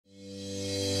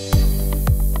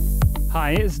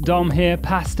Hi, it's Dom here,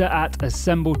 pastor at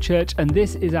Assemble Church, and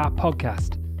this is our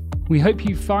podcast. We hope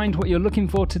you find what you're looking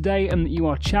for today and that you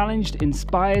are challenged,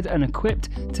 inspired, and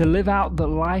equipped to live out the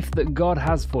life that God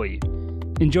has for you.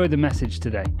 Enjoy the message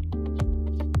today.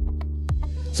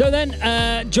 So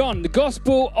then, John, the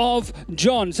Gospel of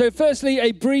John. So firstly,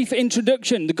 a brief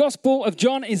introduction. The Gospel of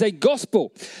John is a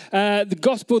gospel.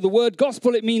 The word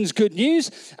gospel, it means good news.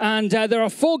 And there are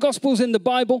 4 Gospels in the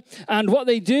Bible. And what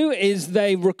they do is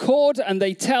they record and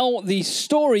they tell the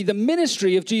story, the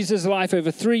ministry of Jesus' life over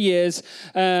 3 years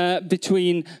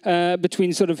between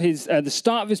sort of the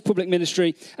start of his public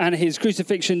ministry and his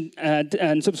crucifixion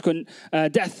and subsequent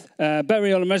death,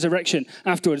 burial, and resurrection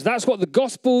afterwards. That's what the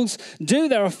Gospels do.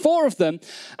 There are 4 of them,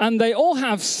 and they all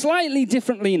have slightly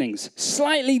different leanings,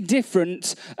 slightly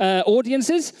different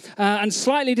audiences, and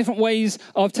slightly different ways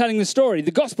of telling the story. The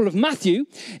Gospel of Matthew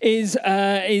is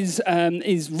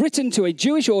written to a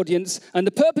Jewish audience, and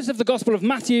the purpose of the Gospel of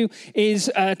Matthew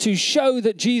is to show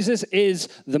that Jesus is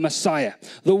the Messiah,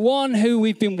 the one who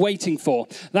we've been waiting for.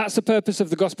 That's the purpose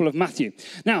of the Gospel of Matthew.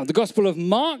 Now, the Gospel of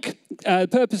Mark, the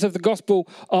purpose of the Gospel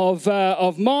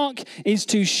of Mark is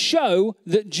to show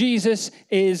that Jesus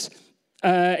is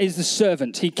the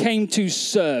servant. He came to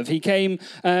serve. He came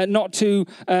not to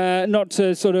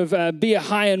sort of be a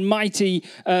high and mighty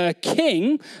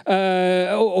king,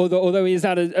 although he is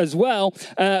that as well.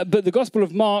 But the Gospel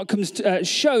of Mark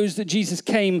shows that Jesus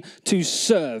came to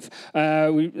serve.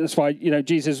 That's why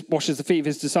Jesus washes the feet of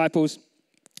his disciples,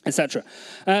 etc.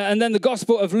 And then the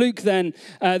Gospel of Luke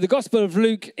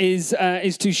is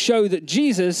to show that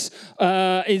Jesus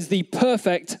is the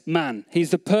perfect man.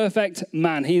 He's the perfect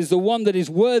man. He is the one that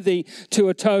is worthy to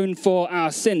atone for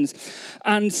our sins.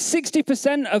 And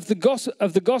 60% of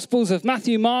the Gospels of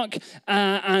Matthew, Mark,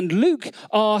 and Luke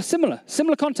are similar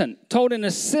content, told in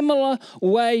a similar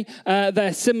way.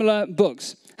 They're similar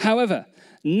books. However,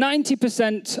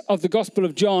 90% of the Gospel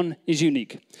of John is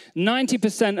unique.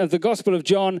 90% of the Gospel of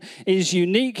John is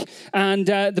unique, and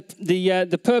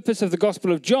the purpose of the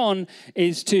Gospel of John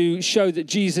is to show that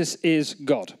Jesus is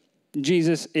God.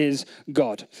 Jesus is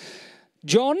God.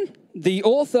 John, the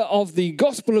author of the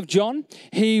Gospel of John,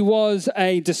 he was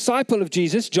a disciple of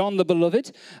Jesus, John the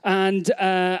Beloved,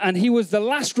 and he was the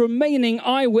last remaining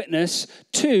eyewitness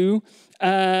to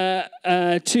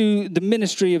the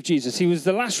ministry of Jesus. He was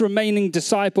the last remaining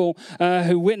disciple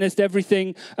who witnessed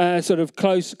everything sort of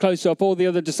close up. All the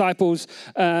other disciples,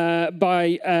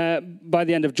 by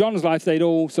the end of John's life, they'd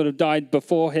all sort of died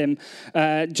before him.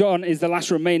 John is the last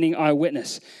remaining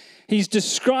eyewitness. He's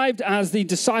described as the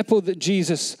disciple that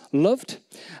Jesus loved,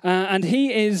 and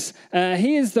he is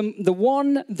the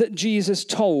one that Jesus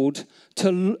told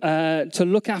to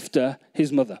look after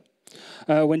his mother.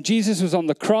 When Jesus was on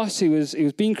the cross, he was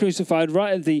being crucified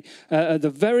right at the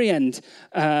very end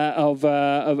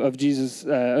of Jesus'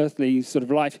 earthly sort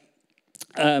of life.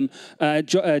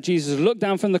 Jesus looked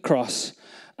down from the cross,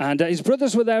 and his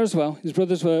brothers were there as well. His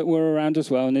brothers were around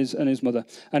as well, and his mother.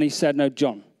 And he said, "No,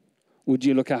 John, would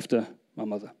you look after my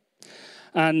mother?"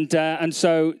 And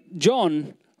so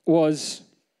John was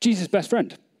Jesus' best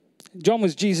friend. John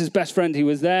was Jesus' best friend. He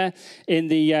was there in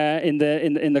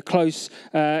the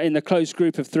close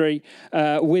group of 3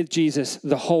 with Jesus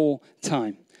the whole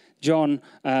time. John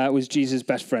was Jesus'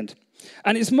 best friend,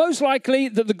 and it's most likely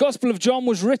that the Gospel of John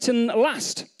was written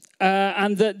last.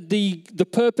 And that the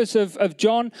purpose of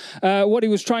John, what he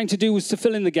was trying to do was to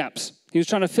fill in the gaps. He was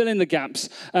trying to fill in the gaps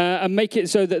and make it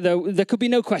so that there could be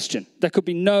no question. There could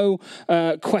be no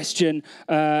question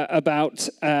about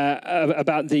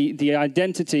the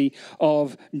identity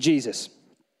of Jesus.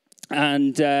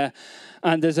 And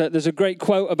there's a great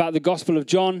quote about the Gospel of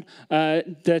John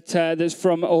that's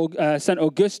from St.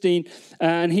 Augustine,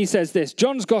 and he says this: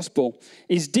 "John's Gospel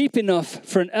is deep enough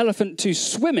for an elephant to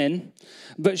swim in,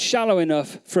 but shallow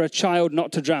enough for a child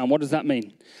not to drown." What does that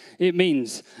mean? It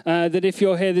means that if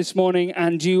you're here this morning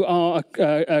and you are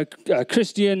a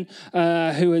Christian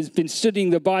who has been studying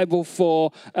the Bible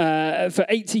for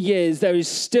 80 years, there are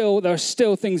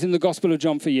still things in the Gospel of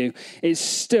John for you. It's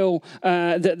still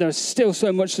that there's still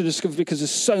so much to discover because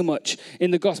there's so much in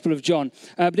the Gospel of John.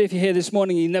 But if you're here this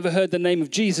morning and you've never heard the name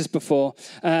of Jesus before,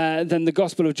 then the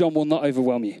Gospel of John will not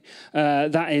overwhelm you.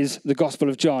 That is the Gospel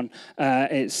of John.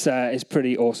 It's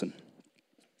pretty awesome.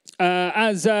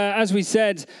 As we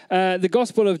said, the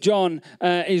Gospel of John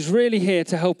is really here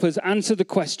to help us answer the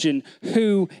question,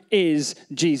 who is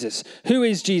Jesus? Who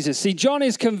is Jesus? See, John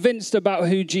is convinced about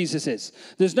who Jesus is.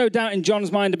 There's no doubt in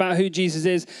John's mind about who Jesus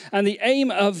is. And the aim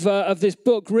of this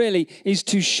book really is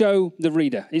to show the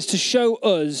reader, is to show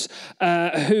us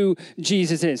who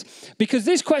Jesus is. Because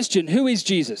this question, who is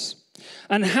Jesus?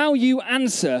 And how you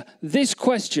answer this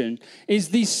question is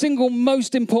the single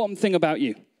most important thing about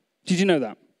you. Did you know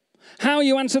that? How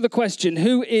you answer the question,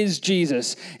 who is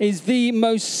Jesus, is the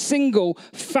most single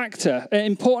factor,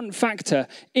 important factor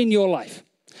in your life.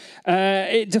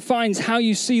 It defines how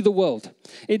you see the world.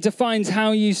 It defines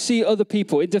how you see other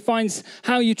people. It defines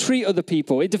how you treat other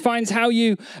people. It defines how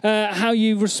you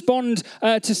respond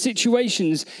to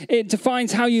situations. It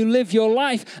defines how you live your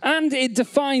life, and it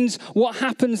defines what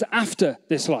happens after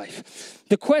this life.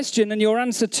 The question and your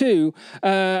answer to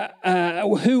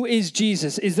who is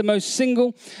Jesus is the most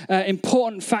single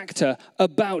important factor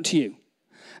about you.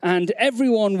 And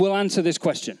everyone will answer this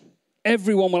question.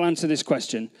 Everyone will answer this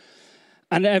question.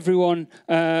 And everyone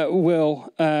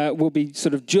will be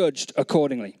sort of judged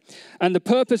accordingly. And the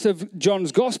purpose of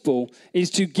John's gospel is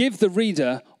to give the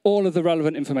reader all of the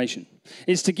relevant information.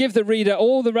 It's to give the reader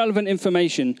all the relevant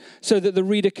information so that the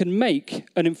reader can make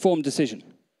an informed decision.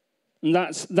 And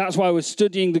that's why we're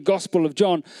studying the Gospel of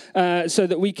John, so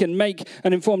that we can make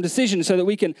an informed decision, so that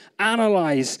we can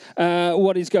analyze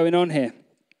what is going on here.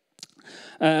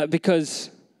 Because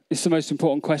it's the most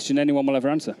important question anyone will ever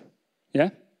answer.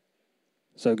 Yeah?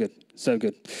 So good, so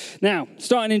good. Now,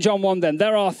 starting in John 1 then,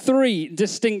 there are three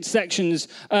distinct sections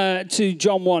to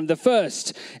John 1. The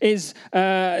first is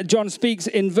John speaks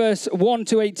in verse 1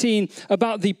 to 18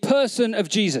 about the person of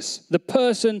Jesus, the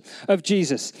person of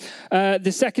Jesus.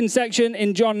 The second section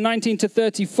in John 19 to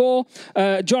 34,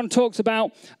 John talks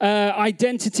about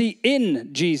identity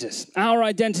in Jesus, our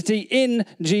identity in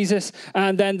Jesus.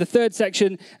 And then the third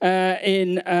section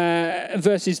in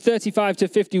verses 35 to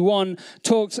 51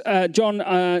 John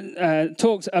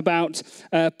talks about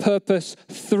purpose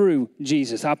through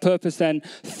Jesus. Our purpose then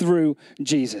through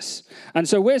Jesus. And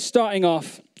so we're starting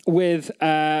off with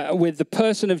the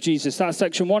person of Jesus. That's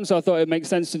section 1, so I thought it would make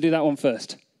sense to do that one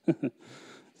first.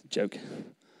 Joke.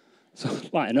 So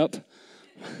lighten up.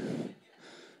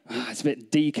 It's a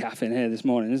bit decaf in here this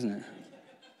morning, isn't it?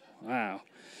 Wow.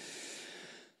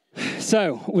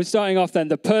 So we're starting off then,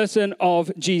 the person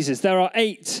of Jesus. There are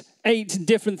eight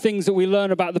different things that we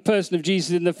learn about the person of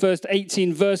Jesus in the first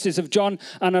 18 verses of John,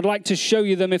 and I'd like to show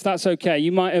you them if that's okay.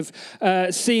 You might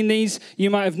have seen these, you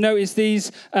might have noticed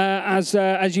these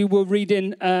as you will read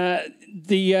in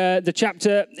the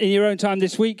chapter in your own time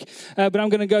this week, but I'm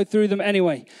going to go through them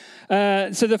anyway.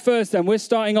 So the first then, we're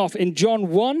starting off in John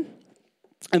 1.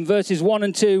 And verses 1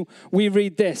 and 2, we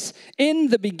read this. In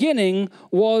the beginning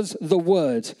was the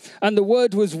Word, and the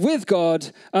Word was with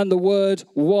God, and the Word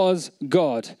was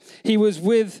God. He was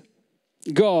with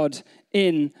God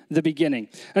in the beginning.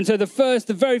 And so the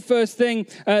very first thing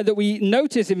that we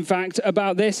notice, in fact,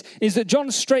 about this is that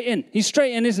John's straight in. He's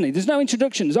straight in, isn't he? There's no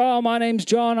introductions. Oh, my name's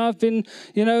John. I've been,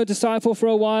 a disciple for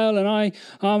a while, and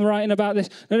I'm writing about this.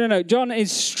 No. John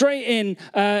is straight in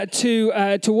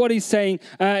to what he's saying.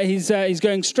 He's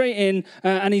going straight in,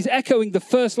 and he's echoing the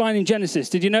first line in Genesis.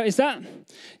 Did you notice that?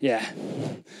 Yeah.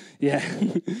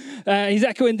 He's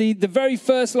echoing the very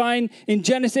first line in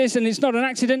Genesis, and it's not an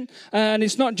accident, and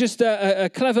it's not just a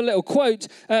clever little quote.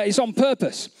 It's on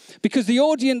purpose, because the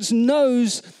audience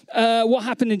knows what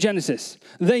happened in Genesis.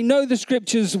 They know the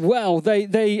scriptures well.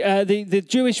 The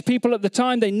Jewish people at the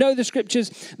time, they know the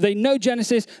scriptures. They know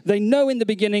Genesis. They know in the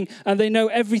beginning, and they know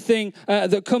everything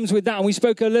that comes with that. And we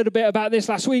spoke a little bit about this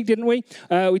last week, didn't we?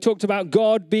 We talked about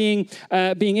God being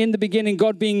in the beginning,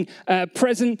 God being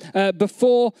present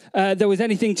before there was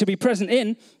anything to be present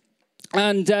in.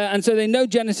 And so they know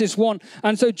Genesis 1.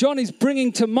 And so John is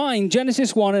bringing to mind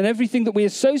Genesis 1 and everything that we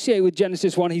associate with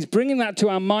Genesis 1. He's bringing that to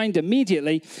our mind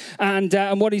immediately. And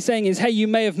what he's saying is, hey, you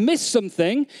may have missed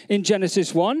something in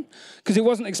Genesis 1 because it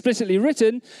wasn't explicitly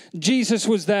written. Jesus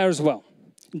was there as well.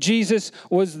 Jesus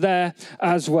was there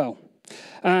as well.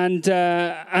 And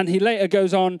he later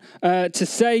goes on to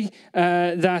say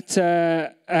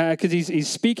that, because he's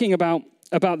speaking about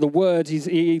the Word.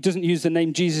 He doesn't use the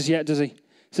name Jesus yet, does he?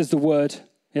 It says the Word,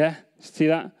 yeah? See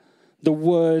that? The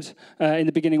Word, in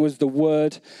the beginning was the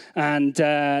Word, and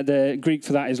the Greek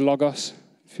for that is logos.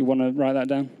 If you want to write that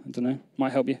down, I don't know,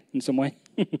 might help you in some way.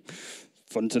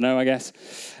 Fun to know, I guess.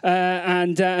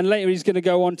 And later he's going to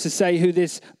go on to say who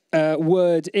this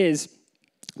Word is.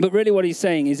 But really what he's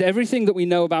saying is everything that we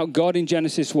know about God in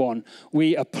Genesis 1,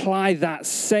 we apply that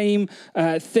same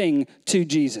thing to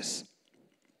Jesus.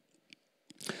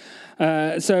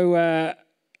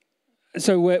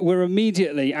 So we're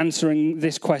immediately answering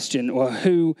this question, or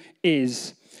who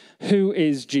is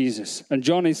Jesus? And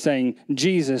John is saying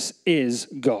Jesus is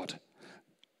God.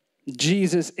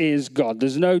 Jesus is God.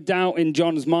 There's no doubt in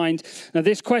John's mind. Now,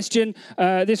 this question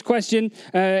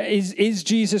is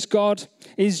Jesus God?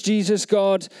 Is Jesus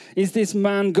God? Is this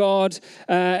man God?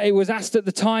 It was asked at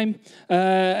the time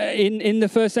in the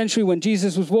first century when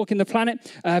Jesus was walking the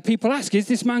planet. People ask, is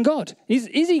this man God? Is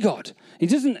he God? He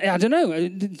doesn't, I don't know.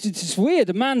 It's weird.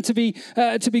 A man to be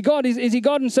God. Is he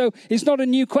God? And so it's not a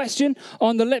new question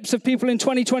on the lips of people in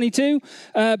 2022,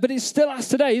 but it's still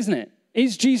asked today, isn't it?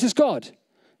 Is Jesus God?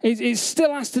 It's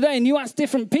still asked today, and you ask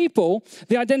different people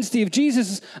the identity of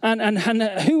Jesus and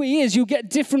who he is, you'll get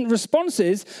different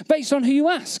responses based on who you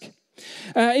ask.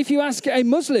 If you ask a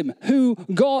Muslim who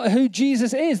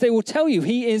Jesus is, they will tell you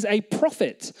he is a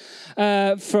prophet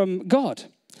from God,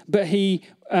 but he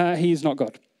is not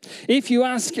God. If you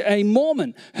ask a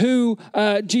Mormon who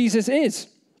Jesus is,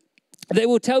 they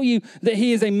will tell you that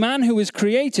he is a man who was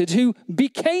created, who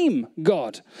became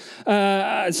God.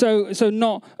 So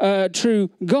not true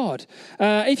God.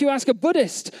 If you ask a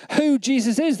Buddhist who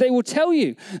Jesus is, they will tell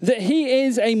you that he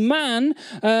is a man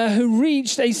who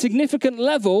reached a significant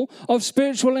level of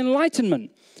spiritual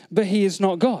enlightenment, but he is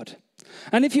not God.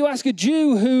 And if you ask a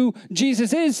Jew who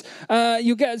Jesus is,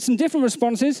 you'll get some different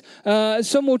responses.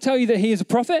 Some will tell you that he is a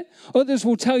prophet. Others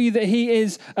will tell you that he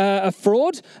is a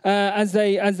fraud, as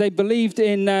they believed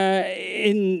in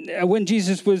when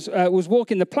Jesus was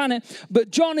walking the planet.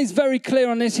 But John is very clear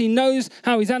on this. He knows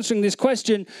how he's answering this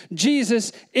question.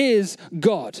 Jesus is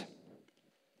God.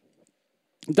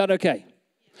 Is that okay?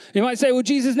 You might say, well,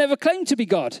 Jesus never claimed to be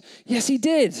God. Yes, he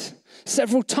did.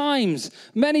 Several times,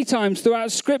 many times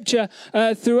throughout Scripture,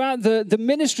 throughout the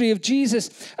ministry of Jesus,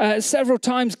 several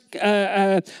times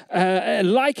likening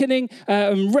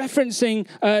and referencing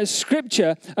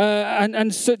Scripture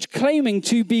and such claiming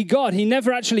to be God. He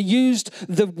never actually used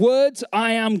the words,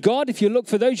 I am God. If you look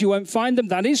for those, you won't find them.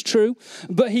 That is true.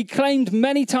 But he claimed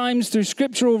many times through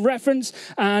scriptural reference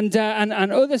and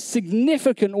other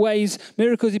significant ways,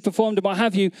 miracles he performed and what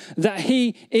have you, that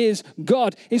he is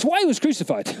God. It's why he was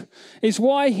crucified. It's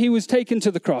why he was taken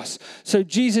to the cross. So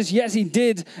Jesus, yes, he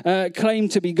did claim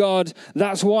to be God.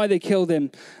 That's why they killed him.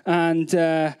 And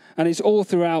it's all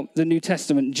throughout the New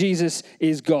Testament. Jesus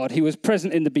is God. He was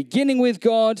present in the beginning with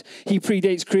God. He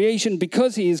predates creation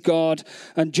because he is God.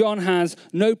 And John has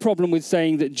no problem with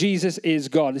saying that Jesus is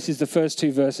God. This is the first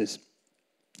two verses.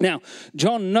 Now,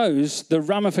 John knows the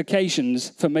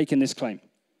ramifications for making this claim.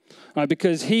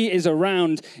 Because he is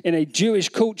around in a Jewish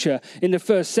culture in the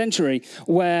first century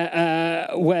where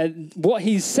what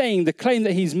he's saying, the claim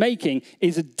that he's making,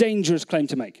 is a dangerous claim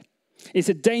to make. It's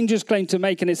a dangerous claim to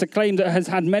make, and it's a claim that has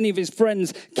had many of his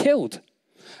friends killed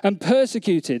and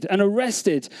persecuted and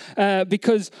arrested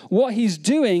because what he's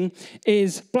doing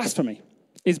is blasphemy.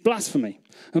 Is blasphemy.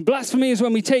 And blasphemy is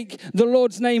when we take the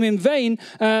Lord's name in vain,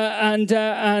 or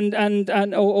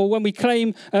when we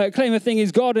claim a thing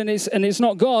is God and it's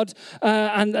not God,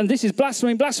 and this is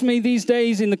blasphemy. Blasphemy these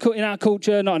days in our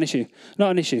culture, not an issue.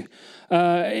 Not an issue.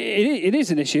 It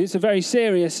is an issue. It's a very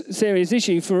serious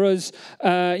issue for us,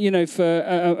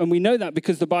 and we know that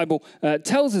because the Bible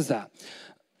tells us that.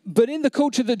 But in the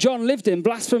culture that John lived in,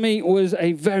 blasphemy was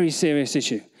a very serious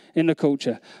issue in the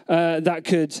culture that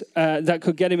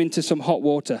could get him into some hot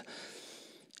water.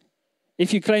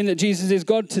 If you claim that Jesus is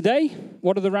God today,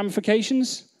 what are the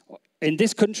ramifications? In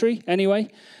this country, anyway,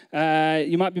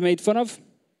 you might be made fun of.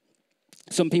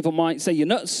 Some people might say you're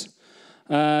nuts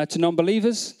to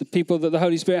non-believers, the people that the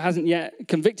Holy Spirit hasn't yet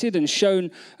convicted and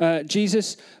shown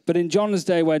Jesus. But in John's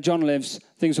day, where John lives,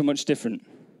 things were much different.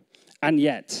 And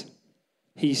yet,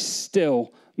 he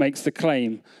still makes the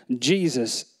claim,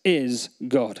 Jesus is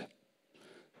God. Is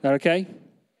that okay?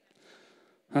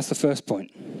 That's the first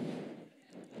point.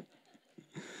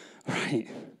 All right.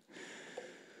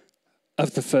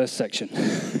 Of the first section.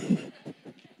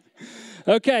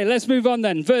 Okay, let's move on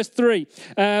then. Verse 3,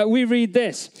 we read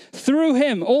this. Through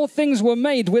him, all things were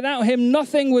made. Without him,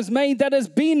 nothing was made that has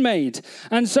been made.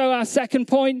 And so our second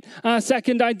point, our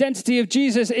second identity of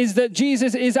Jesus is that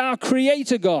Jesus is our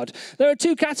creator God. There are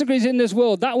two categories in this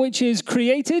world, that which is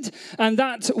created and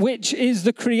that which is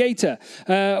the creator.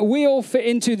 We all fit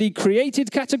into the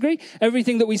created category.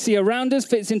 Everything that we see around us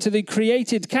fits into the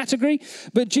created category.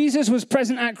 But Jesus was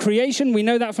present at creation. We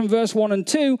know that from verse 1 and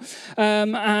 2.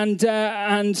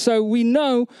 And so we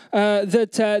know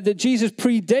that Jesus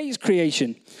predates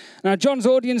creation. Now, John's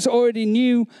audience already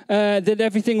knew that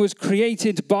everything was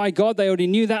created by God. They already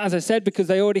knew that, as I said, because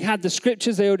they already had the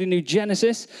scriptures. They already knew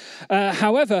Genesis.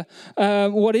 However,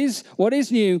 what is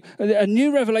new, a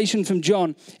new revelation from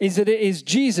John, is that it is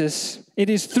Jesus, it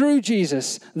is through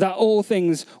Jesus that all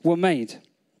things were made.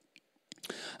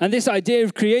 And this idea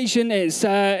of creation is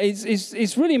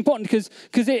really important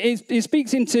because it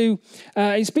speaks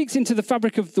into the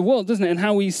fabric of the world, doesn't it? And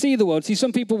how we see the world. See,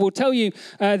 some people will tell you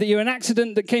that you're an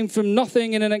accident that came from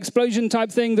nothing in an explosion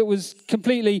type thing that was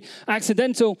completely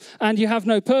accidental, and you have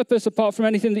no purpose apart from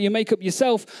anything that you make up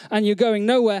yourself, and you're going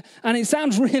nowhere. And it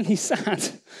sounds really sad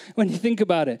when you think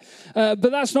about it.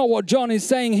 But that's not what John is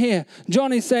saying here.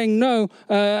 John is saying, no,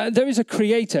 there is a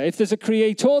creator. If there's a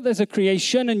creator, there's a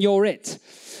creation, and you're it.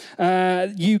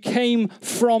 You came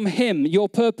from him. Your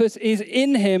purpose is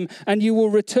in him, and you will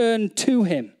return to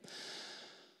him.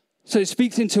 So it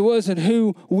speaks into us and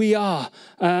who we are.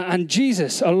 And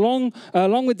Jesus, along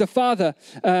with the Father,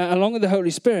 along with the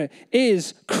Holy Spirit,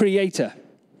 is creator.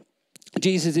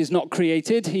 Jesus is not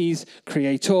created. He's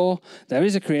creator. There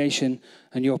is a creation,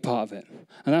 and you're part of it.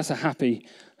 And that's a happy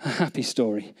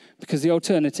story, because the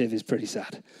alternative is pretty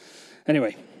sad.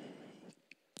 Anyway,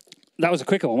 that was a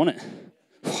quicker one, wasn't it?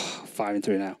 Firing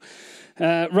through now.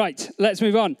 Right, let's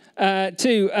move on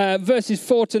to verses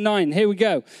 4 to 9. Here we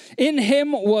go. In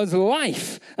him was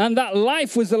life, and that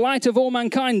life was the light of all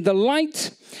mankind. The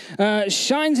light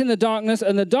shines in the darkness,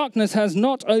 and the darkness has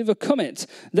not overcome it.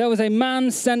 There was a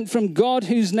man sent from God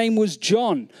whose name was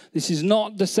John. This is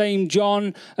not the same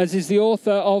John as is the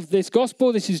author of this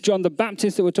gospel. This is John the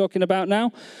Baptist that we're talking about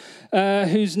now,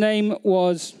 whose name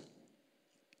was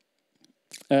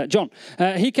John.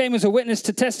 He came as a witness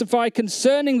to testify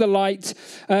concerning the light,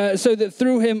 so that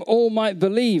through him all might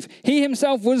believe. He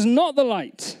himself was not the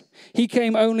light. He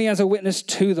came only as a witness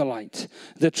to the light.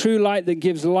 The true light that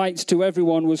gives light to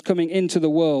everyone was coming into the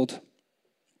world.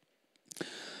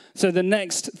 So the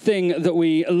next thing that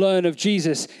we learn of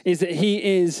Jesus is that he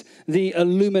is the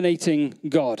illuminating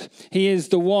God. He is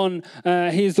the one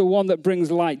that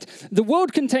brings light. The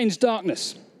world contains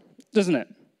darkness, doesn't it?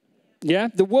 Yeah,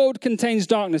 the world contains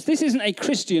darkness. This isn't a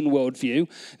Christian worldview.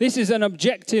 This is an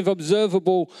objective,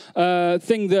 observable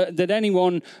thing that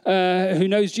anyone who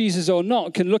knows Jesus or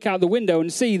not can look out the window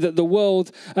and see that the world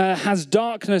has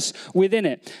darkness within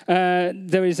it.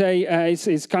 There is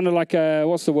it's kind of like a,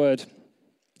 what's the word?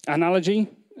 Analogy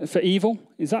for evil.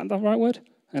 Is that the right word?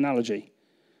 Analogy.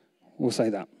 We'll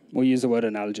say that. We'll use the word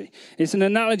analogy. It's an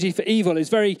analogy for evil. It's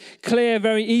very clear,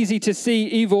 very easy to see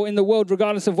evil in the world,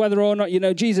 regardless of whether or not you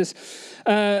know Jesus.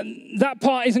 That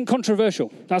part isn't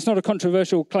controversial. That's not a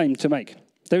controversial claim to make.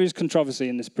 There is controversy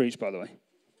in this preach, by the way.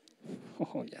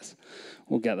 Oh, yes.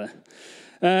 We'll get there.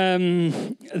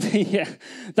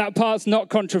 That part's not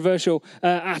controversial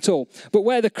at all. But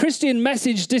where the Christian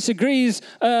message disagrees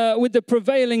with the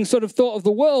prevailing sort of thought of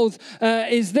the world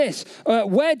is this.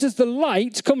 Where does the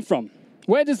light come from?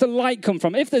 Where does the light come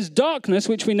from? If there's darkness,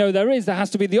 which we know there is, there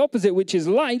has to be the opposite, which is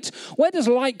light. Where does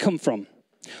light come from?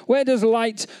 Where does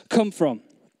light come from?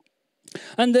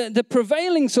 And the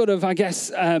prevailing sort of, I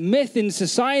guess, myth in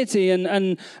society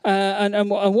and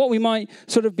what we might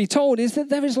sort of be told is that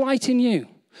there is light in you.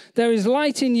 There is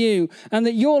light in you, and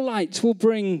that your light will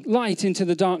bring light into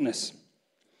the darkness.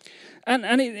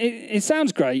 And it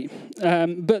sounds great,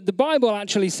 but the Bible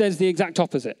actually says the exact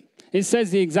opposite. It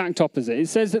says the exact opposite. It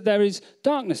says that there is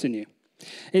darkness in you.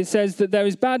 It says that there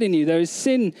is bad in you. There is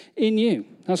sin in you.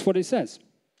 That's what it says.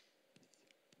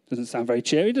 Doesn't sound very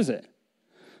cheery, does it?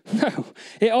 No.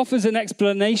 It offers an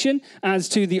explanation as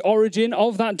to the origin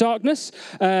of that darkness.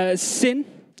 Sin.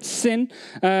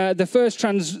 The first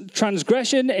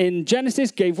transgression in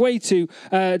Genesis gave way to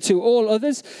all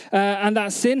others. And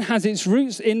that sin has its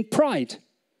roots in pride.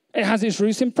 It has its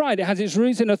roots in pride. It has its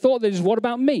roots in a thought that is, what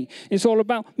about me? It's all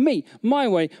about me, my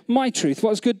way, my truth,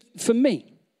 what's good for me.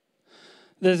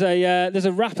 There's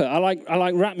a rapper. I like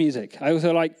rap music. I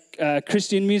also like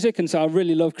Christian music, and so I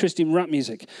really love Christian rap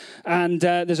music. And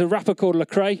there's a rapper called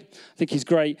Lecrae. I think he's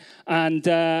great. And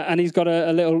he's got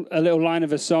a little line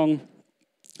of a song,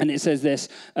 and it says this: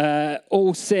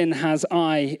 all sin has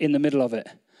I in the middle of it.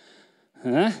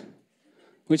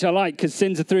 Which I like, because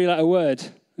sin's a 3-letter word.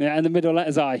 Yeah, and the middle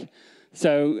letter's I.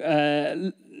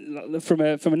 So from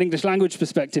an English language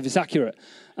perspective, it's accurate.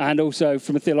 And also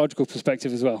from a theological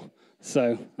perspective as well.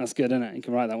 So that's good, isn't it? You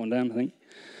can write that one down, I think.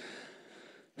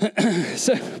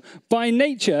 So by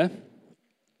nature,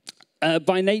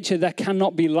 there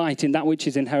cannot be light in that which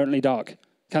is inherently dark,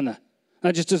 can there?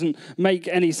 That just doesn't make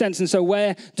any sense. And so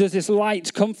where does this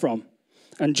light come from?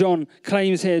 And John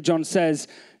claims here, John says,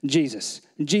 Jesus.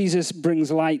 Jesus brings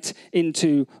light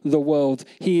into the world.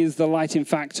 He is the light, in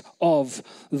fact, of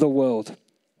the world.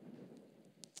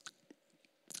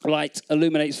 Light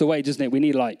illuminates the way, doesn't it? We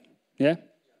need light, yeah?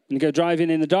 When you go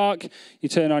driving in the dark, you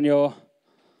turn on your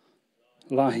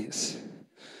lights.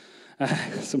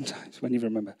 Sometimes, when you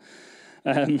remember.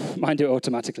 Mine do it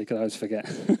automatically because I always forget.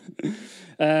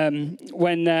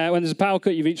 when there's a power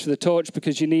cut, you reach for the torch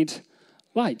because you need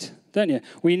light, don't you?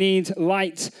 We need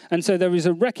light. And so there is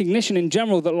a recognition in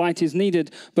general that light is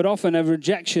needed, but often a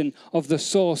rejection of the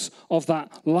source of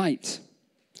that light.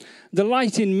 The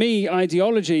light in me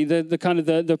ideology,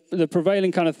 the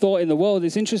prevailing kind of thought in the world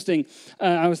is interesting.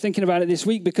 I was thinking about it this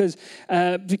week because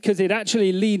it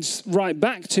actually leads right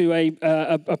back to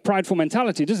a prideful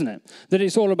mentality, doesn't it? That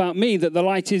it's all about me, that the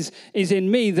light is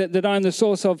in me, that I'm the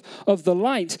source of the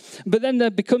light. But then there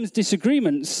becomes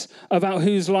disagreements about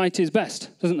whose light is best,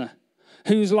 doesn't there?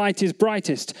 Whose light is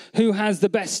brightest? Who has the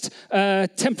best color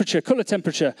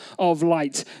temperature of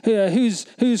light?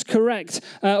 Who's correct?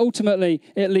 Ultimately,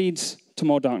 it leads to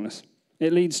more darkness.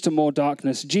 It leads to more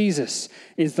darkness. Jesus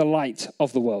is the light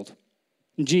of the world.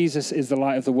 Jesus is the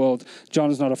light of the world. John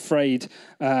is not afraid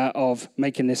of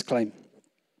making this claim.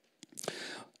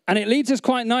 And it leads us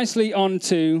quite nicely on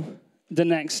to the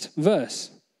next verse.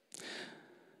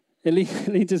 It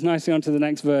leads us nicely on to the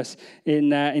next verse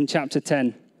in chapter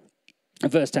 10.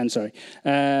 Verse 10, sorry.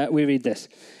 We read this.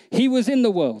 He was in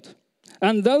the world,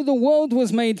 and though the world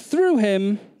was made through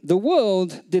him, the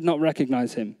world did not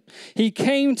recognize him. He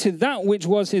came to that which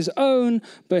was his own,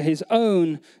 but his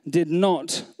own did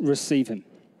not receive him.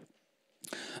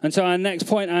 And so our next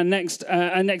point, our next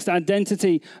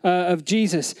identity of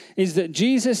Jesus is that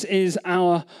Jesus is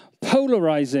our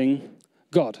polarising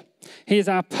God. He is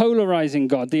our polarising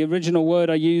God. The original word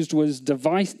I used was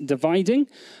dividing,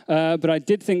 but I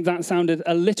did think that sounded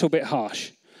a little bit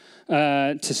harsh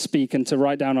to speak and to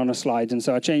write down on a slide, and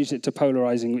so I changed it to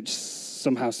polarising, which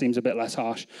somehow seems a bit less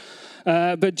harsh.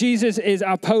 But Jesus is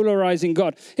our polarising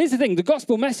God. Here's the thing, the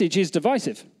gospel message is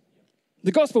divisive.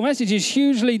 The gospel message is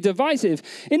hugely divisive.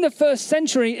 In the first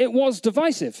century, it was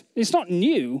divisive. It's not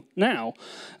new now,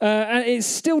 and it's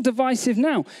still divisive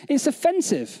now. It's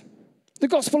offensive. The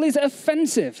gospel is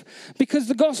offensive because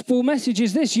the gospel message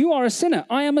is this: you are a sinner.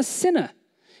 I am a sinner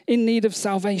in need of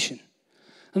salvation.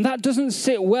 And that doesn't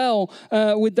sit well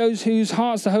with those whose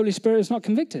hearts the Holy Spirit has not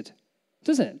convicted,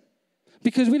 does it?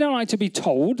 Because we don't like to be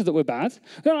told that we're bad.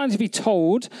 We don't like to be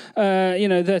told, that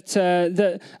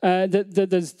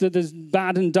there's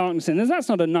bad and darkness in us. That's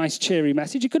not a nice, cheery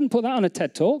message. You couldn't put that on a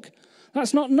TED Talk.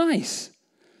 That's not nice.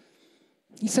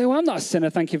 You say, well, I'm not a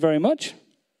sinner, thank you very much.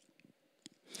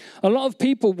 A lot of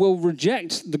people will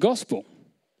reject the gospel.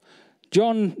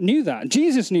 John knew that.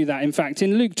 Jesus knew that, in fact.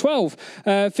 In Luke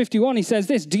 12:51, he says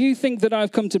this, do you think that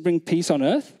I've come to bring peace on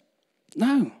earth?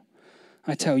 No,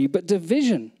 I tell you, but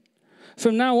division.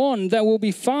 From now on, there will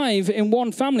be 5 in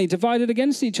one family divided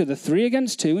against each other, 3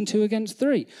 against 2 and 2 against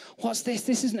 3. What's this?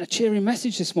 This isn't a cheery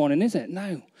message this morning, is it?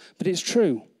 No, but it's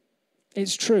true.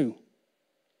 It's true.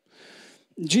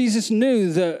 Jesus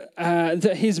knew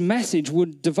that his message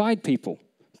would divide people.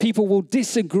 People will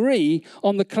disagree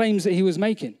on the claims that he was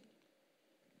making.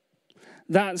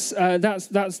 That's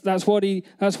what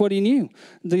he knew.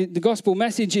 The gospel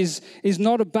message is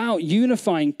not about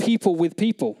unifying people with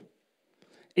people.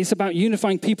 It's about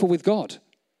unifying people with God.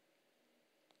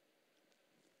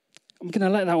 I'm going to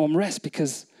let that one rest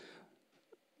because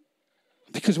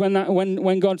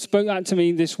when God spoke that to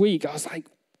me this week, I was like,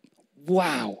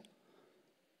 wow.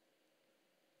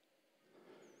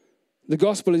 The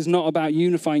gospel is not about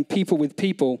unifying people with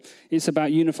people. It's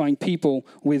about unifying people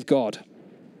with God.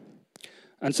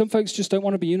 And some folks just don't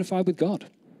want to be unified with God.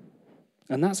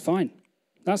 And that's fine.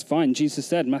 That's fine. Jesus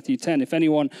said, Matthew 10, if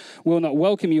anyone will not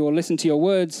welcome you or listen to your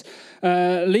words,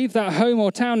 leave that home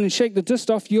or town and shake the dust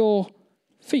off your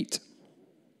feet.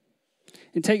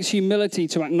 It takes humility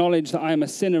to acknowledge that I am a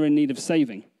sinner in need of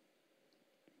saving.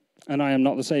 And I am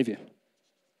not the Savior.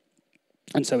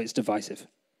 And so it's divisive.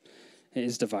 It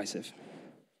is divisive.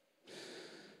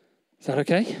 Is that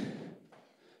okay?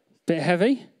 Bit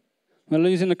heavy? We're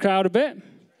losing the crowd a bit?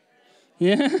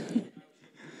 Yeah?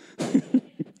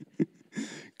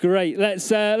 Great.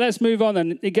 Let's move on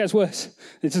then. It gets worse.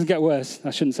 It doesn't get worse.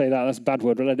 I shouldn't say that. That's a bad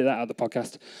word. We'll edit that out of the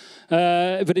podcast.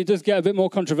 But it does get a bit more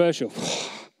controversial.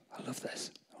 I love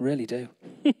this. I really do.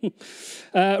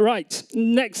 Right.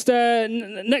 Next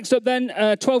up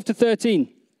then, 12 to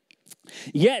 13.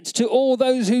 Yet to all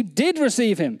those who did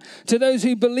receive him, to those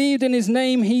who believed in his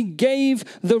name, he gave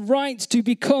the right to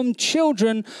become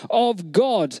children of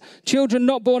God. Children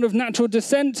not born of natural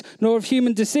descent, nor of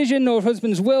human decision, nor of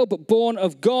husband's will, but born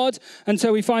of God. And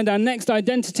so we find our next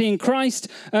identity in Christ,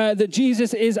 that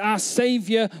Jesus is our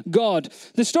Saviour God.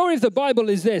 The story of the Bible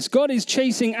is this. God is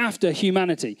chasing after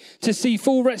humanity to see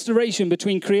full restoration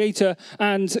between creator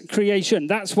and creation.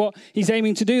 That's what he's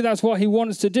aiming to do. That's what he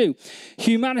wants to do.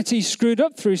 Humanity screwed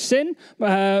up through sin.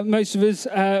 Most of us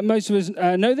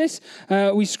know this.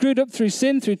 We screwed up through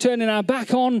sin, through turning our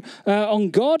back on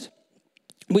God,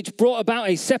 which brought about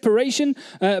a separation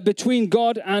between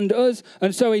God and us.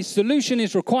 And so a solution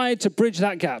is required to bridge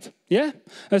that gap. Yeah?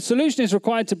 A solution is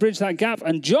required to bridge that gap.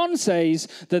 And John says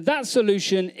that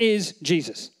solution is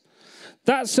Jesus.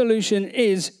 That solution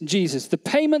is Jesus. The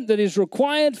payment that is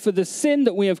required for the sin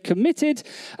that we have committed,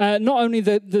 not only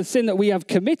the sin that we have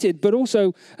committed, but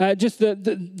also just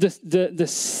the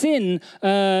sin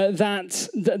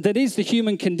that is the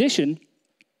human condition.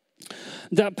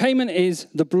 That payment is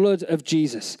the blood of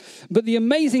Jesus. But the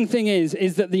amazing thing is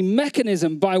that the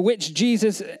mechanism by which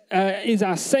Jesus is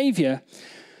our Savior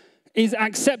is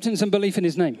acceptance and belief in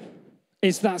his name.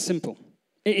 It's that simple.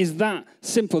 It is that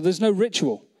simple. There's no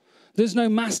ritual. There's no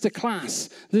master class.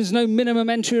 There's no minimum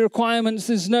entry requirements.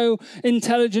 There's no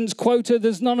intelligence quota.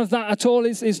 There's none of that at all.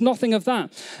 It's nothing of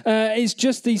that. It's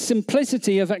just the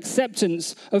simplicity of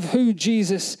acceptance of who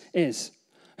Jesus is.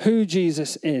 Who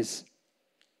Jesus is.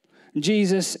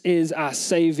 Jesus is our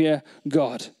Savior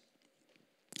God.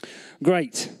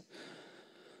 Great.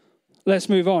 Let's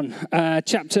move on.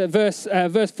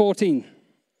 Verse 14.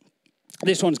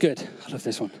 This one's good. I love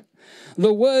this one.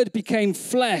 The Word became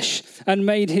flesh and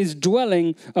made his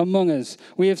dwelling among us.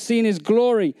 We have seen his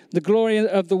glory, the glory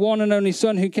of the one and only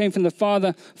Son who came from the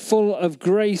Father, full of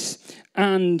grace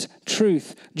and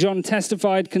truth. John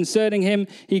testified concerning him.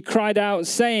 He cried out,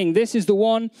 saying, "This is the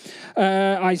one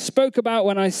I spoke about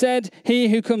when I said, he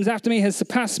who comes after me has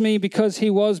surpassed me because he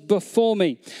was before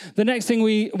me." The next thing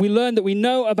we learn that we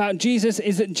know about Jesus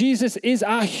is that Jesus is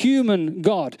our human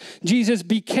God. Jesus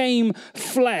became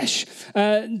flesh.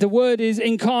 The word is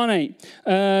incarnate.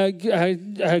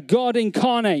 God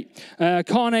incarnate.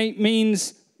 Carnate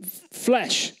means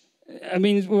flesh. I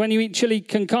mean, when you eat chili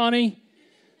con carne,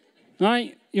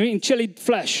 right? You're eating chili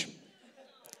flesh.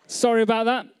 Sorry about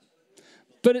that.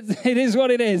 But it is what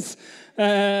it is.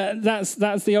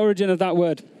 That's the origin of that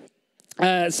word.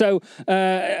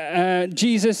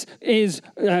 Jesus is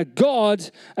God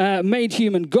made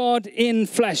human. God in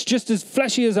flesh, just as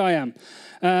fleshy as I am.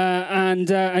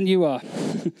 And you are.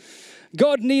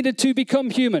 God needed to become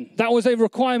human. That was a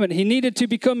requirement. He needed to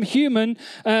become human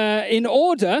in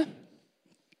order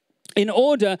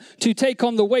to take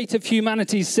on the weight of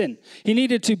humanity's sin. He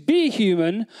needed to be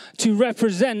human to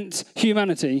represent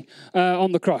humanity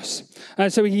on the cross.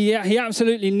 So he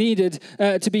absolutely needed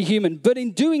to be human. But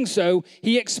in doing so,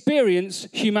 he experienced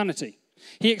humanity.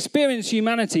 He experienced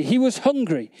humanity. He was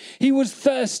hungry. He was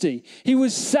thirsty. He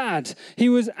was sad. He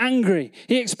was angry.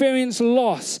 He experienced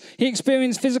loss. He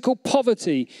experienced physical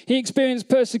poverty. He experienced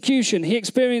persecution. He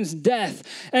experienced death.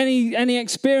 Any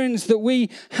experience that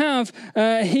we have,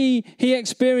 he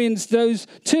experienced those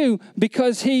too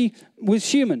because he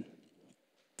was human.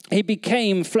 He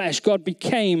became flesh. God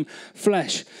became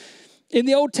flesh. In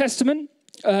the Old Testament,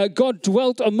 God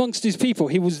dwelt amongst his people.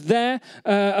 He was there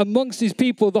amongst his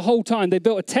people the whole time. They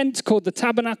built a tent called the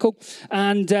tabernacle,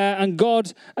 and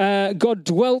God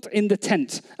dwelt in the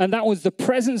tent. And that was the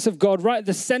presence of God right at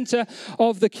the center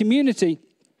of the community.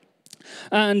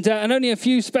 And only a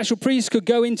few special priests could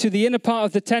go into the inner part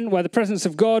of the tent where the presence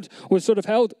of God was sort of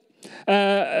held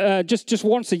just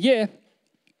once a year.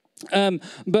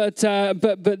 But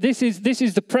this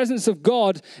is the presence of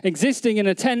God existing in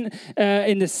a tent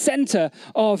in the center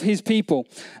of his people,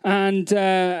 and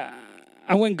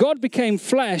when God became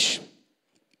flesh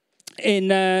in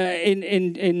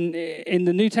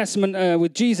the New Testament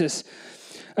with Jesus,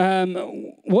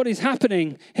 what is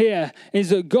happening here is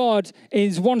that God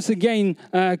is once again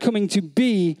coming to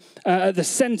be at the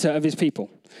center of his people.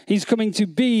 He's coming to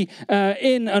be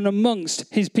in and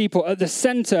amongst his people at the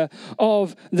center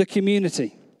of the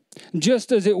community.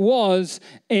 Just as it was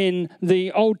in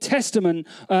the Old Testament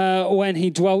when he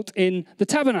dwelt in the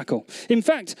tabernacle. In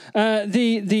fact,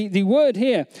 the word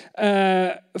here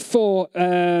for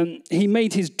he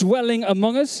made his dwelling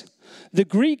among us, the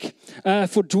Greek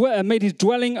for made his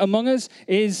dwelling among us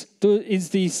is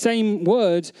the same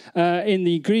word in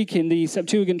the Greek, in the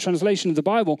Septuagint translation of the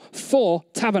Bible, for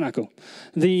tabernacle.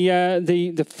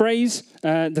 The phrase,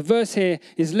 the verse here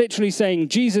is literally saying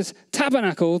Jesus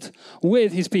tabernacled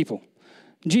with his people.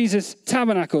 Jesus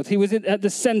tabernacled. He was at the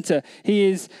center. He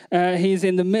is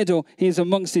in the middle. He is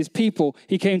amongst his people.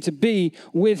 He came to be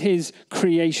with his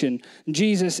creation.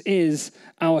 Jesus is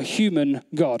our human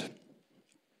God.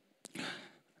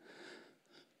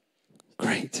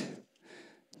 Great.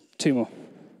 Two more.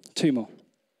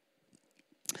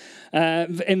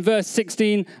 In verse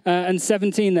 16 and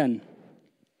 17 then.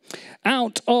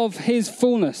 Out of his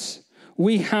fullness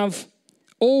we have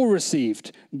all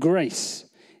received grace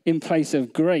in place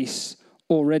of grace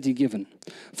already given.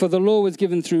 For the law was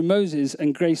given through Moses,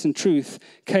 and grace and truth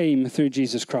came through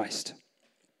Jesus Christ.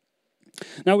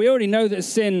 Now, we already know that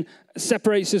sin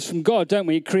separates us from God, don't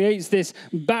we? It creates this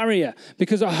barrier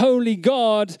because a holy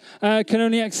God can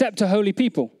only accept a holy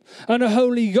people. And a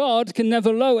holy God can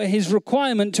never lower his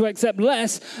requirement to accept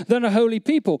less than a holy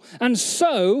people. And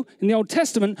so, in the Old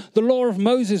Testament, the law of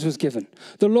Moses was given.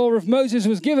 The law of Moses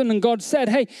was given, and God said,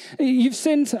 hey, you've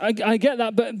sinned, I get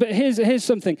that, but here's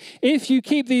something. If you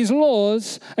keep these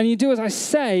laws and you do as I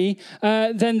say,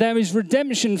 then there is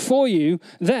redemption for you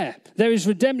there. There is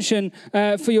redemption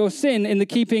for your sin in the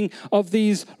keeping of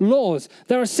these laws.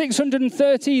 There are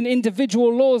 613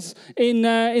 individual laws in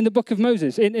the book of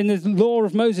Moses, in the law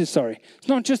of Moses, sorry. It's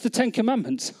not just the 10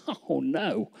 Commandments. Oh,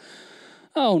 no,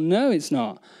 it's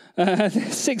not.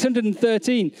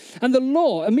 613. And the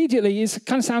law immediately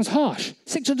kind of sounds harsh.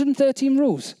 613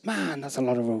 rules. Man, that's a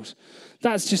lot of rules.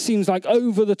 That just seems like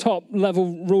over-the-top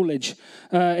level rulage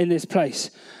in this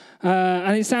place.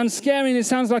 And it sounds scary and it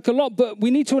sounds like a lot, but we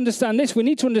need to understand this. We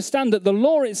need to understand that the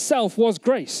law itself was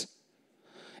grace.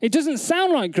 It doesn't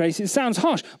sound like grace, it sounds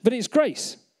harsh, but it's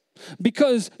grace.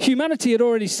 Because humanity had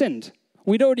already sinned.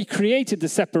 We'd already created the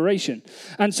separation.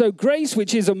 And so grace,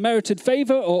 which is a merited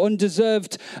favor or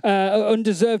undeserved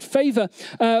favor,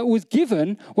 was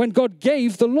given when God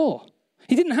gave the law.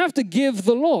 He didn't have to give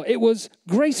the law. It was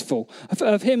graceful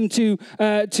of him to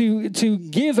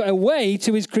give a way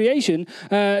to his creation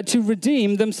to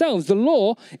redeem themselves. The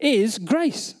law is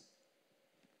grace.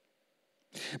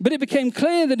 But it became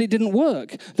clear that it didn't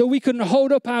work, that we couldn't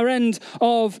hold up our end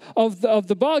of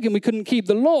the bargain. We couldn't keep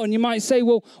the law. And you might say,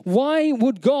 well, why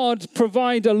would God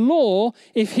provide a law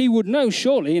if he would know,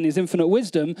 surely, in his infinite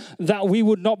wisdom, that we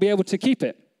would not be able to keep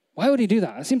it? Why would he do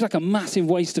that? It seems like a massive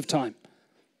waste of time.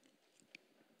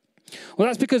 Well,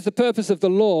 that's because the purpose of the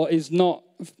law is not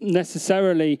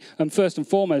necessarily, and first and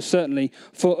foremost, certainly,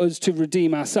 for us to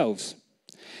redeem ourselves.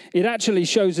 It actually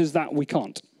shows us that we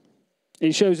can't.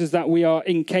 It shows us that we are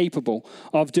incapable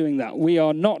of doing that. We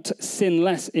are not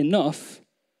sinless enough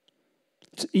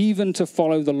even to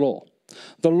follow the law.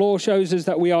 The law shows us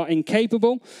that we are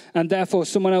incapable, and therefore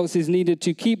someone else is needed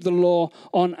to keep the law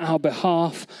on our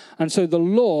behalf. And so the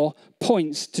law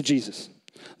points to Jesus.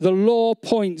 The law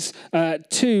points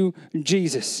to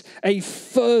Jesus, a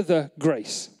further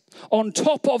grace on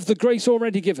top of the grace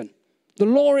already given. The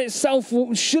law itself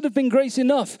should have been grace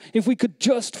enough if we could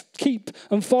just keep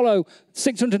and follow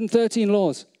 613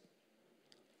 laws.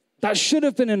 That should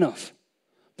have been enough,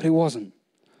 but it wasn't.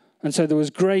 And so there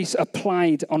was grace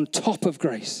applied on top of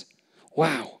grace.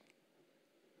 Wow.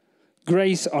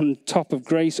 Grace on top of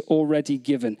grace already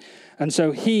given. And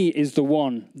so he is the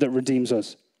one that redeems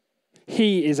us.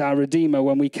 He is our Redeemer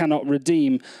when we cannot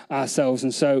redeem ourselves.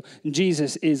 And so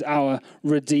Jesus is our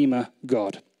Redeemer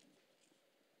God.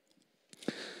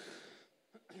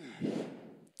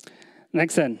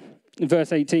 Next then,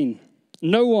 verse 18.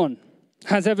 No one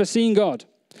has ever seen God,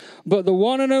 but the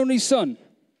one and only Son,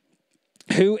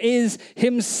 who is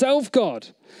himself God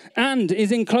and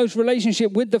is in close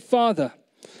relationship with the Father,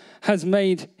 has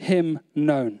made him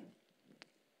known.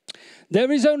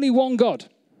 There is only one God.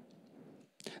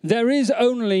 There is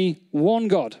only one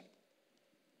God.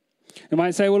 You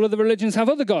might say, well, other religions have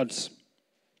other gods.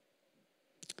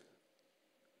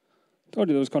 Told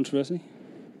you there was controversy.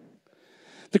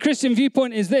 The Christian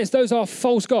viewpoint is this: those are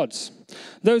false gods.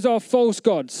 Those are false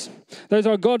gods. Those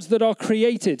are gods that are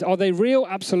created. Are they real?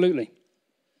 Absolutely.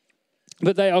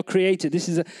 But they are created. This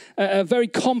is a very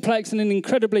complex and an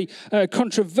incredibly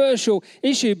controversial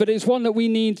issue, but it's one that we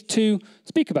need to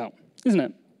speak about, isn't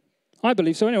it? I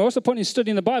believe so. Anyway, what's the point in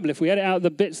studying the Bible if we edit out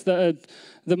the bits that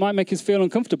might make us feel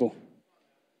uncomfortable?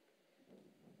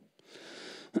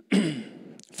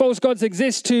 False gods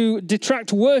exist to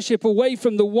detract worship away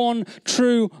from the one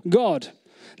true God.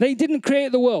 They didn't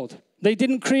create the world. They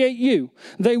didn't create you.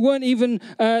 They weren't even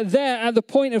there at the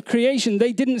point of creation.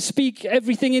 They didn't speak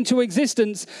everything into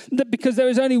existence because there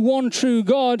is only one true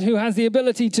God who has the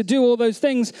ability to do all those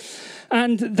things.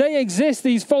 And they exist,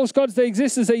 these false gods, they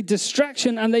exist as a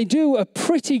distraction, and they do a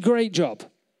pretty great job.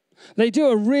 They do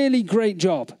a really great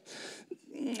job.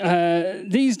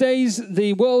 These days,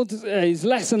 the world is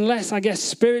less and less, I guess,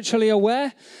 spiritually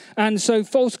aware. And so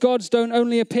false gods don't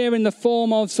only appear in the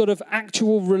form of sort of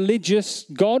actual religious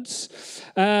gods,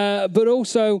 but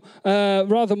also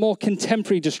rather more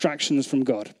contemporary distractions from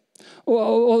God.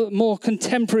 Or more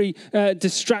contemporary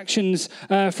distractions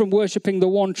from worshipping the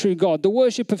one true God. The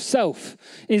worship of self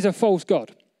is a false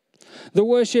god. The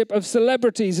worship of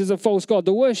celebrities is a false god.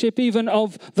 The worship even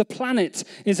of the planet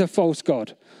is a false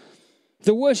god.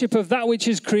 The worship of that which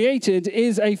is created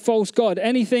is a false god.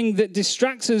 Anything that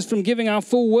distracts us from giving our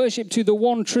full worship to the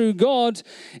one true God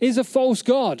is a false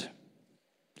god.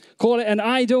 Call it an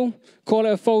idol, call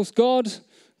it a false god,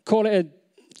 call it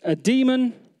a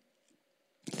demon.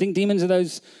 You think demons are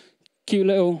those cute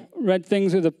little red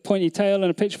things with a pointy tail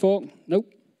and a pitchfork?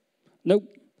 Nope.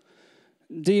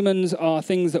 Demons are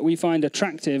things that we find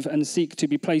attractive and seek to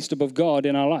be placed above God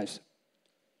in our lives.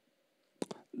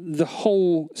 The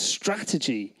whole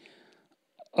strategy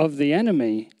of the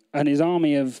enemy and his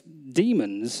army of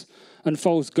demons and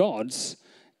false gods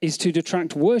is to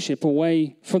detract worship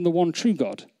away from the one true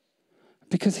God,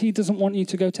 because he doesn't want you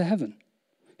to go to heaven.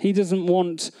 He doesn't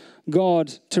want God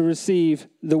to receive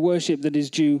the worship that is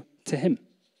due to him.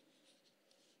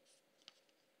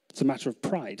 It's a matter of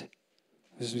pride,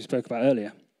 as we spoke about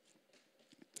earlier.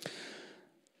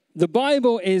 The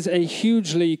Bible is a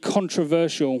hugely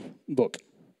controversial book.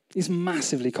 It's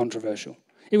massively controversial.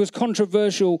 It was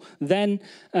controversial then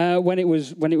when it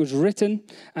was written,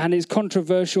 and it's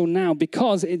controversial now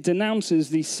because it denounces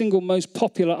the single most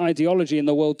popular ideology in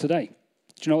the world today.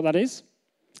 Do you know what that is?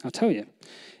 I'll tell you.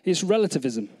 It's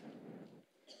relativism.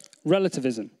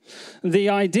 Relativism. The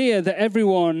idea that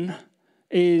everyone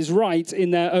is right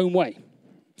in their own way.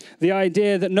 The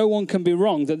idea that no one can be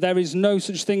wrong, that there is no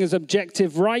such thing as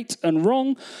objective right and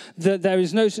wrong, that there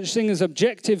is no such thing as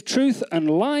objective truth and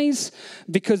lies,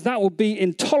 because that would be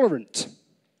intolerant,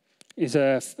 is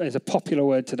a popular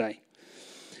word today.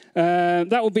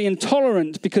 That would be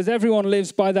intolerant because everyone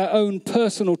lives by their own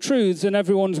personal truths and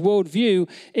everyone's worldview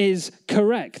is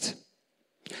correct.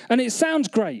 And it sounds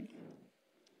great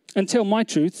until my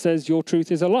truth says your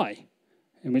truth is a lie,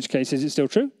 in which case is it still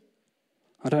true?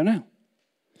 I don't know.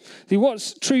 See,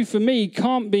 what's true for me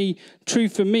can't be true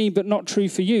for me, but not true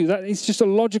for you. That is just a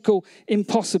logical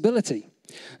impossibility.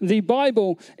 The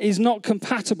Bible is not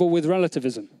compatible with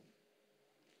relativism.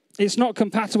 It's not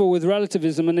compatible with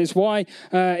relativism, and it's why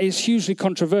it's hugely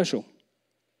controversial.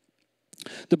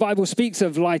 The Bible speaks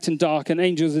of light and dark, and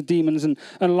angels and demons, and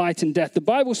light and death. The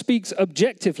Bible speaks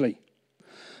objectively.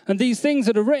 And these things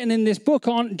that are written in this book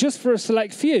aren't just for a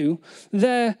select few,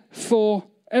 they're for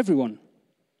everyone.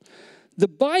 The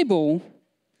Bible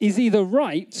is either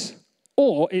right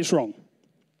or it's wrong.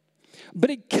 But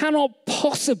it cannot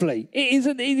possibly, it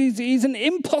is an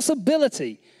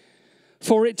impossibility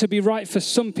for it to be right for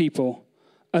some people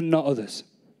and not others.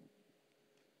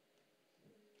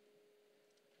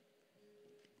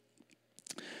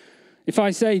 If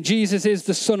I say Jesus is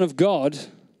the Son of God,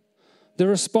 the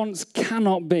response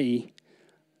cannot be,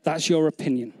 that's your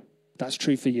opinion. That's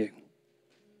true for you.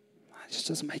 That just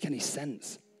doesn't make any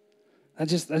sense. That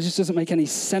just doesn't make any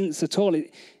sense at all.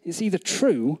 It's either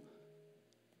true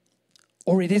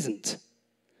or it isn't.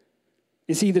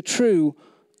 It's either true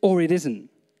or it isn't.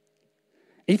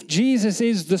 If Jesus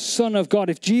is the Son of God,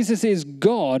 if Jesus is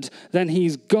God, then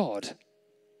he's God.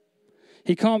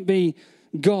 He can't be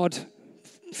God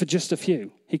for just a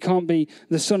few. He can't be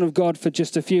the Son of God for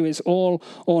just a few. It's all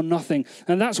or nothing.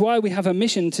 And that's why we have a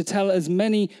mission to tell as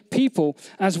many people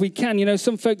as we can. You know,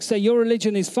 some folks say your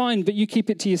religion is fine, but you keep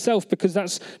it to yourself because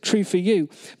that's true for you.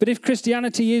 But if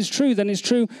Christianity is true, then it's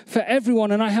true for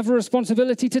everyone. And I have a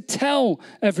responsibility to tell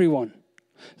everyone,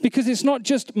 because it's not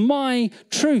just my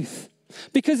truth.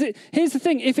 Because here's the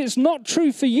thing, if it's not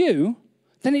true for you,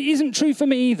 then it isn't true for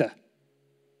me either.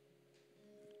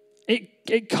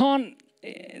 It can't.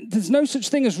 There's no such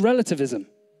thing as relativism.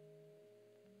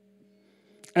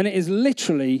 And it is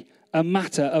literally a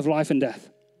matter of life and death.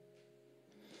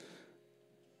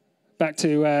 Back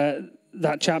to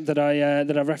that chap that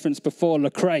I referenced before,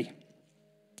 Lecrae.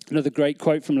 Another great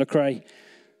quote from Lecrae.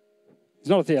 He's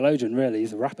not a theologian, really.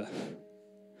 He's a rapper.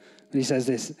 And he says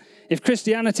this: if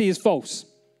Christianity is false,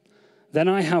 then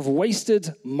I have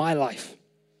wasted my life.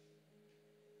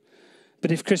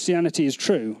 But if Christianity is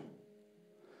true,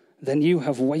 then you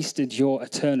have wasted your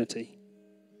eternity.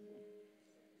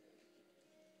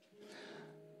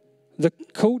 The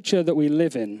culture that we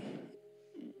live in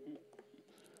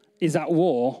is at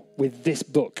war with this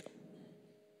book.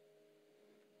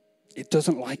 It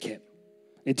doesn't like it.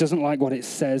 It doesn't like what it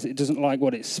says. It doesn't like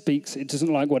what it speaks. It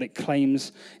doesn't like what it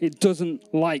claims. It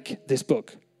doesn't like this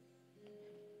book,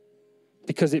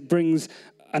 because it brings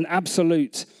an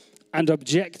absolute and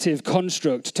objective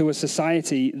construct to a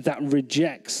society that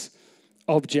rejects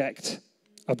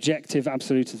objective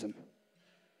absolutism.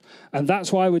 And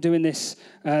that's why we're doing this.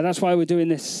 That's why we're doing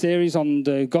this series on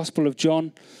the Gospel of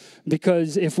John.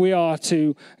 Because if we are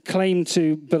to claim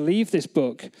to believe this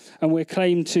book, and we're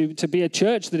claimed to be a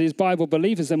church that is Bible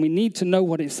believers, then we need to know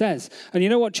what it says. And you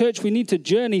know what, church? We need to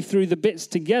journey through the bits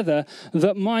together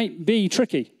that might be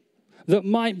tricky. that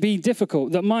might be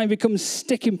difficult, that might become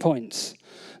sticking points,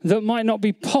 that might not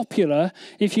be popular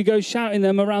if you go shouting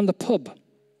them around the pub.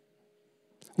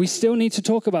 We still need to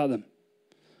talk about them.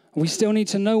 We still need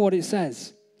to know what it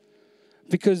says,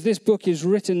 because this book is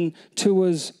written to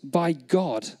us by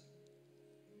God.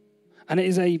 And it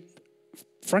is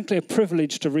frankly, a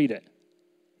privilege to read it.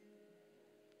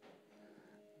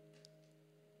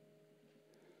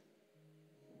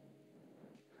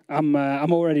 I'm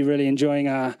already really enjoying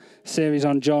our series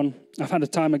on John. I've had a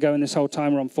timer going this whole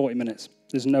time. We're on 40 minutes.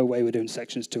 There's no way we're doing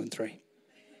sections 2 and 3.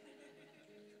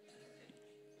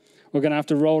 We're going to have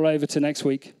to roll over to next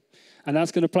week. And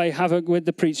that's going to play havoc with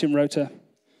the preaching rota.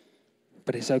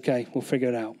 But it's okay. We'll figure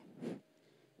it out.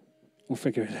 We'll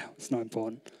figure it out. It's not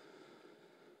important.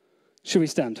 Should we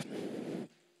stand?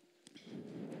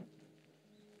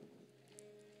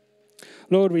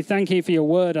 Lord, we thank you for your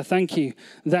word. I thank you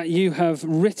that you have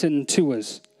written to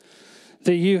us,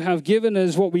 that you have given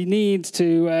us what we need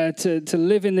to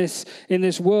live in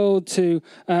this world, to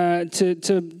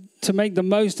make the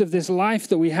most of this life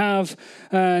that we have,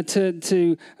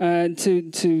 to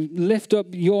lift up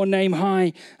your name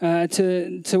high,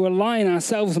 to align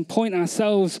ourselves and point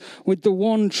ourselves with the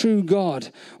one true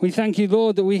God. We thank you,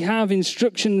 Lord, that we have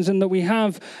instructions and that we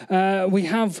have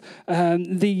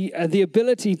the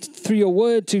ability through your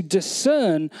word to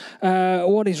discern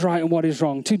what is right and what is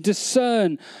wrong, to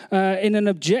discern in an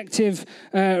objective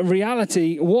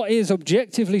reality what is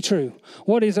objectively true,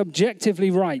 what is objectively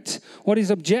right, what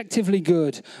is objectively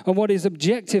good, and what is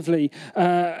objectively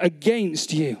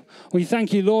against you. We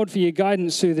thank you, Lord, for your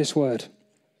guidance through this word.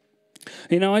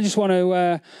 You know, I just want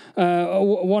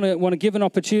to give an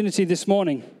opportunity this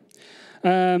morning,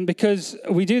 because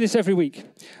we do this every week,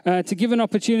 to give an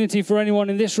opportunity for anyone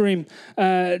in this room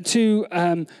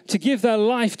to give their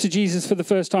life to Jesus for the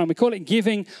first time. We call it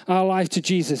giving our life to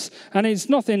Jesus, and it's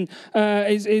nothing.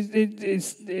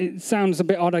 It sounds a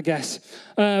bit odd, I guess,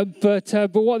 but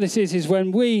what this is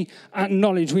when we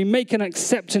acknowledge, we make an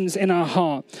acceptance in our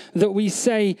heart that we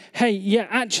say, "Hey, yeah,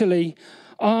 actually,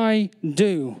 I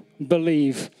do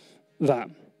believe that.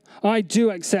 I do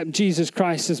accept Jesus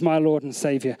Christ as my Lord and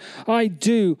Savior. I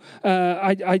do.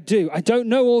 I do. I don't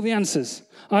know all the answers.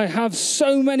 I have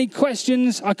so many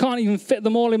questions, I can't even fit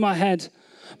them all in my head.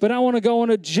 But I want to go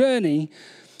on a journey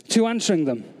to answering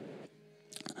them."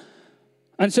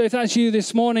 And so if that's you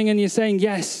this morning and you're saying,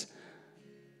 yes,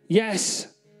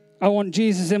 I want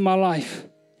Jesus in my life.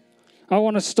 I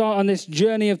want to start on this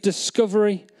journey of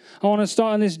discovery. I want to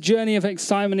start on this journey of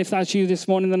excitement. If that's you this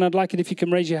morning, then I'd like it if you can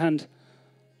raise your hand.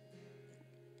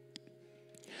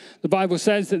 The Bible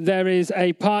says that there is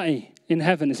a party in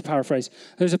heaven, it's a paraphrase.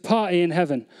 There's a party in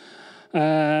heaven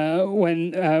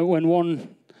when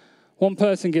one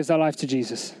person gives their life to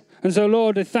Jesus. And so,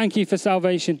 Lord, I thank you for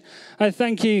salvation. I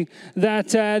thank you that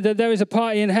there is a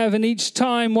party in heaven each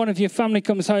time one of your family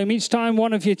comes home, each time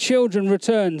one of your children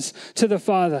returns to the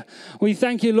Father. We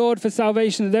thank you, Lord, for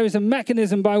salvation, that there is a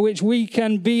mechanism by which we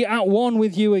can be at one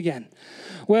with you again,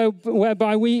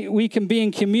 whereby we can be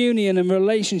in communion and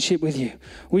relationship with you.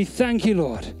 We thank you,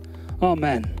 Lord.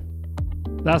 Amen.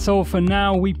 That's all for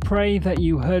now. We pray that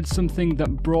you heard something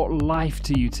that brought life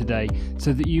to you today,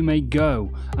 so that you may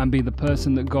go and be the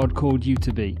person that God called you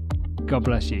to be. God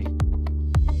bless you.